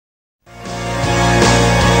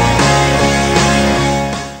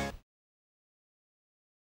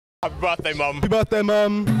Happy birthday, Mum. Happy birthday,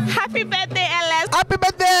 Mum. Happy birthday, LS. Happy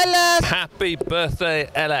birthday, LS. Happy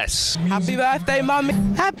birthday, LS. Happy birthday, Mum.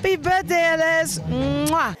 Happy birthday, LS.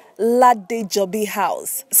 Mwah. Ladejobi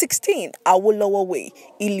House, 16 Awolowo Way,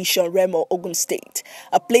 Ilishan-Remo, Ogun State,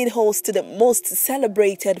 played host to the most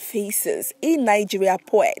celebrated faces in Nigeria,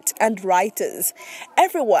 poets and writers.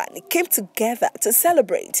 Everyone came together to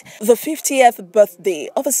celebrate the 50th birthday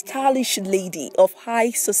of a stylish lady of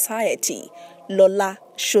high society, Lola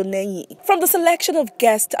Shoneyin. From the selection of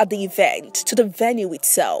guests at the event to the venue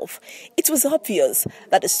itself, it was obvious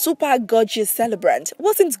that the super gorgeous celebrant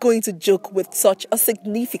wasn't going to joke with such a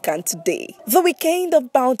significant day. The weekend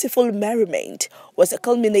of bountiful merriment was a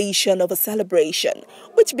culmination of a celebration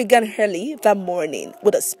which began early that morning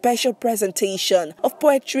with a special presentation of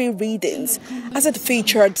poetry readings as it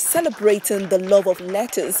featured celebrating the love of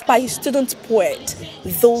letters by student poet,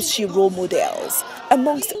 those she role models.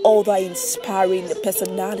 Amongst other inspiring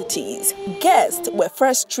personalities, guests were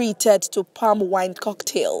first treated to palm wine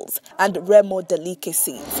cocktails and Remo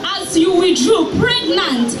delicacies. As you withdrew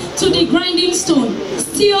pregnant to the grinding stone,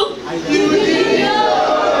 still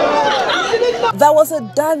There was a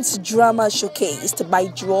dance drama showcased by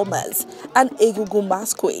drummers and Egungun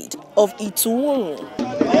masquerade of Ituun.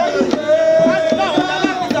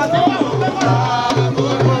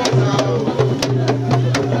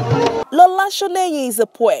 Lola Shoneyin is a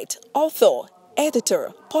poet, author,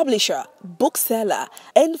 editor, publisher, bookseller,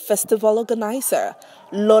 and festival organizer.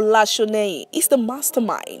 Lola Shoneyin is the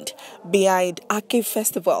mastermind behind Ake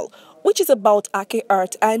Festival, which is about Ake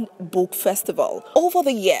art and book festival. Over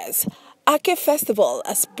the years, Ake Festival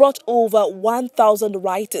has brought over 1,000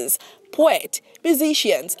 writers, poets,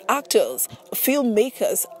 musicians, actors,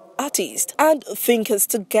 filmmakers, artists and thinkers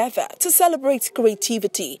together to celebrate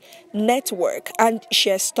creativity, network and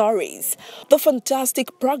share stories. The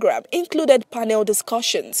fantastic program included panel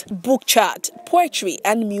discussions, book chat, poetry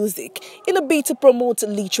and music in a bid to promote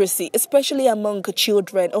literacy, especially among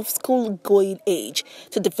children of school-going age,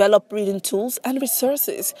 to develop reading tools and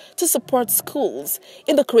resources to support schools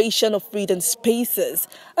in the creation of reading spaces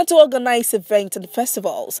and to organize events and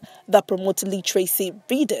festivals that promote literacy,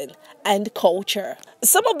 reading and culture.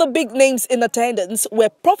 Some of the big names in attendance were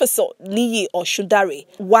Professor Niyi Oshundari,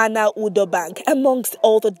 Wana Udobank, amongst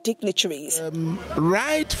other dignitaries.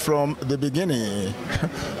 Right from the beginning,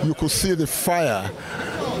 you could see the fire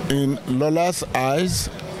in Lola's eyes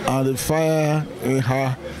and the fire in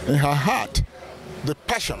her heart. The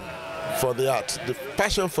passion for the art, the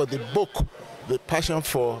passion for the book, the passion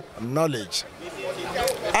for knowledge.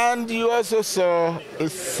 And you also saw a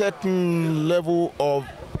certain level of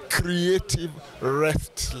creative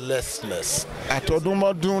restlessness.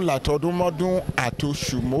 Atodumodun latodumodun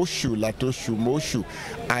atoshumoshu latoshumoshu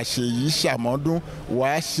àṣeyí ṣàmọ́dún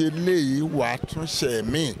wàá ṣe léyìí wàá tún ṣe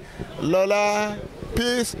mí. Lola,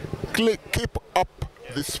 please keep up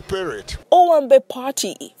the spirit. Owambe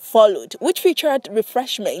party followed, which featured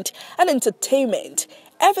refreshment and entertainment.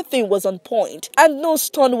 Everything was on point and no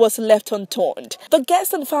stone was left unturned. The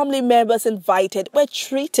guests and family members invited were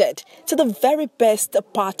treated to the very best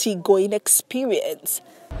party-going experience.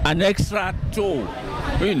 An extra toe,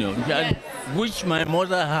 which my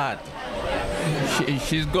mother had.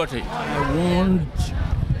 She's got it. I want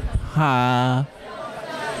her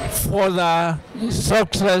further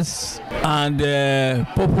success and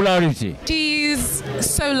popularity. She's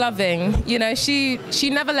so loving, she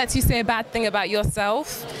never lets you say a bad thing about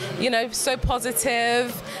yourself, so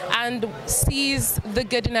positive and sees the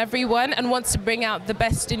good in everyone and wants to bring out the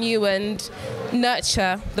best in you and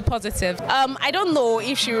nurture the positive. I don't know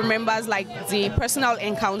if she remembers the personal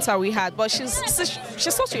encounter we had, but she's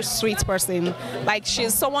such a sweet person.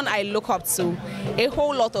 She's someone I look up to. A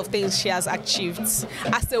whole lot of things she has achieved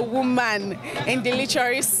as a woman in the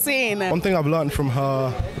literary scene. One thing I've learned from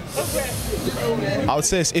her, I would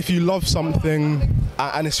say, is if you love something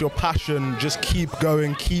and it's your passion, just keep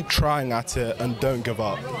going, keep trying at it and don't give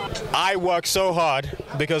up. I work so hard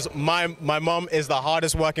because my mom is the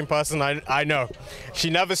hardest working person I know. She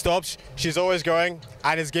never stops. She's always going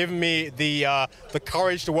and has given me the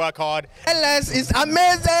courage to work hard. LS is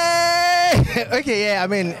amazing! Okay, yeah,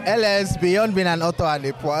 LS, beyond being an author and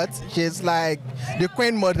a poet, she's like the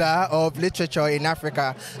queen mother of literature in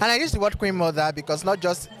Africa. And I use the word queen mother because not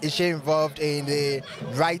just is she involved in the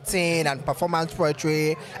writing and performance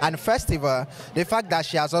poetry and festival, the fact that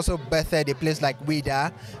she has also birthed a place like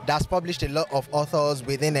WIDA that's published a lot of authors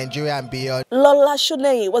within Nigeria and beyond. Lola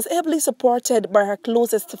Shoneyin was ably supported by her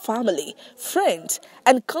closest family, friends,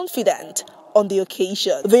 and confidant on the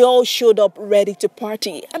occasion. They all showed up ready to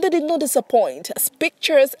party, and they did not disappoint, as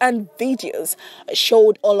pictures and videos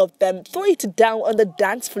showed all of them throw it down on the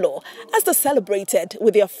dance floor as they celebrated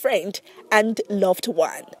with their friend and loved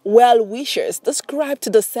one. Well-wishers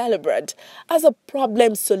described the celebrant as a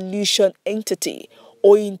problem-solution entity,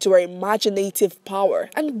 owing to her imaginative power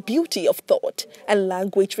and beauty of thought and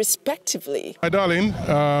language respectively. Hi darling,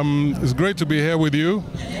 it's great to be here with you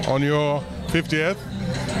on your 50th.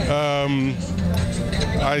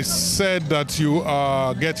 I said that you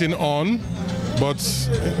are getting on, but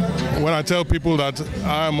when I tell people that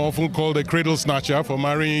I am often called a cradle snatcher for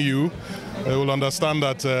marrying you, they will understand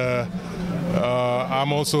that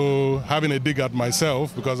I'm also having a dig at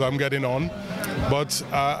myself because I'm getting on. But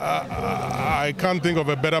I can't think of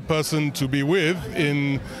a better person to be with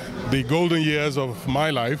in the golden years of my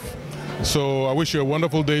life. So I wish you a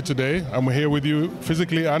wonderful day today. I'm here with you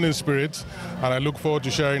physically and in spirit, and I look forward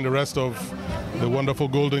to sharing the rest of the wonderful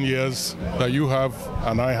golden years that you have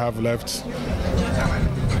and I have left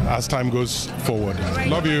as time goes forward.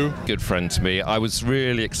 Love you. Good friend to me. I was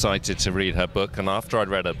really excited to read her book, and after I'd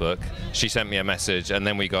read her book, she sent me a message and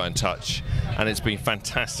then we got in touch, and it's been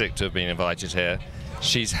fantastic to have been invited here.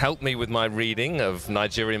 She's helped me with my reading of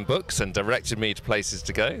Nigerian books and directed me to places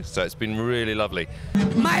to go, so it's been really lovely.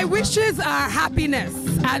 My wishes are happiness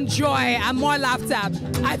and joy and more laughter.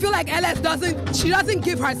 I feel like LS doesn't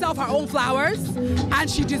give herself her own flowers, and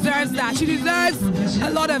she deserves that. She deserves a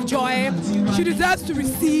lot of joy. She deserves to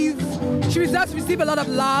receive a lot of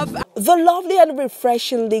love. The lovely and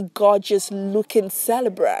refreshingly gorgeous looking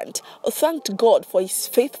celebrant thanked God for his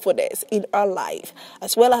faithfulness in her life,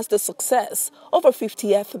 as well as the success of her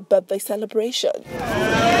 50th birthday celebration.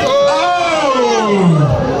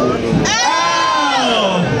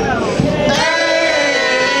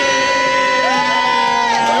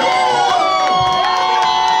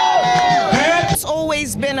 It's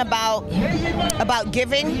always been about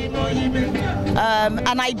giving,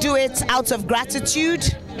 and I do it out of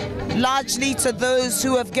gratitude, largely to those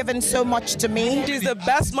who have given so much to me. She's the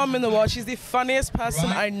best mom in the world. She's the funniest person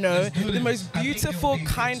I know, the most beautiful,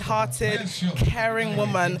 kind-hearted, caring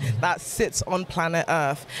woman that sits on planet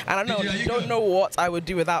Earth. And I don't know what I would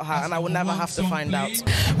do without her, and I will never have to find out.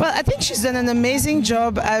 Well, I think she's done an amazing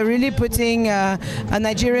job really putting a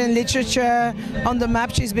Nigerian literature on the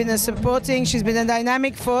map. She's been she's been a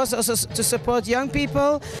dynamic force also to support young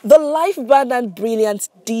people. The live band and brilliant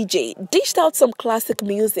DJ dished out some classic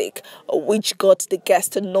music, which got the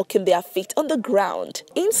guests knocking their feet on the ground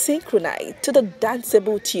in synchronize to the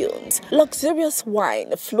danceable tunes. Luxurious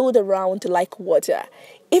wine flowed around like water.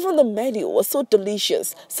 Even the menu was so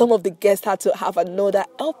delicious, some of the guests had to have another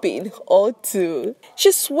helping or two.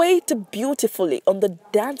 She swayed beautifully on the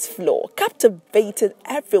dance floor, captivating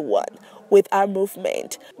everyone with her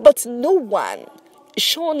movement. But no one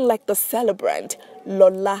shone like the celebrant,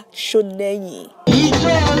 Lola Shoneyin.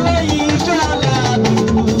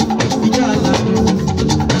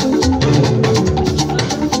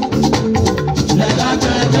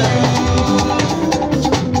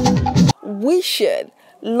 Wishing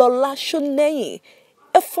Lola Shoneyin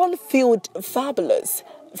a fun-filled, fabulous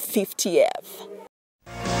 50th.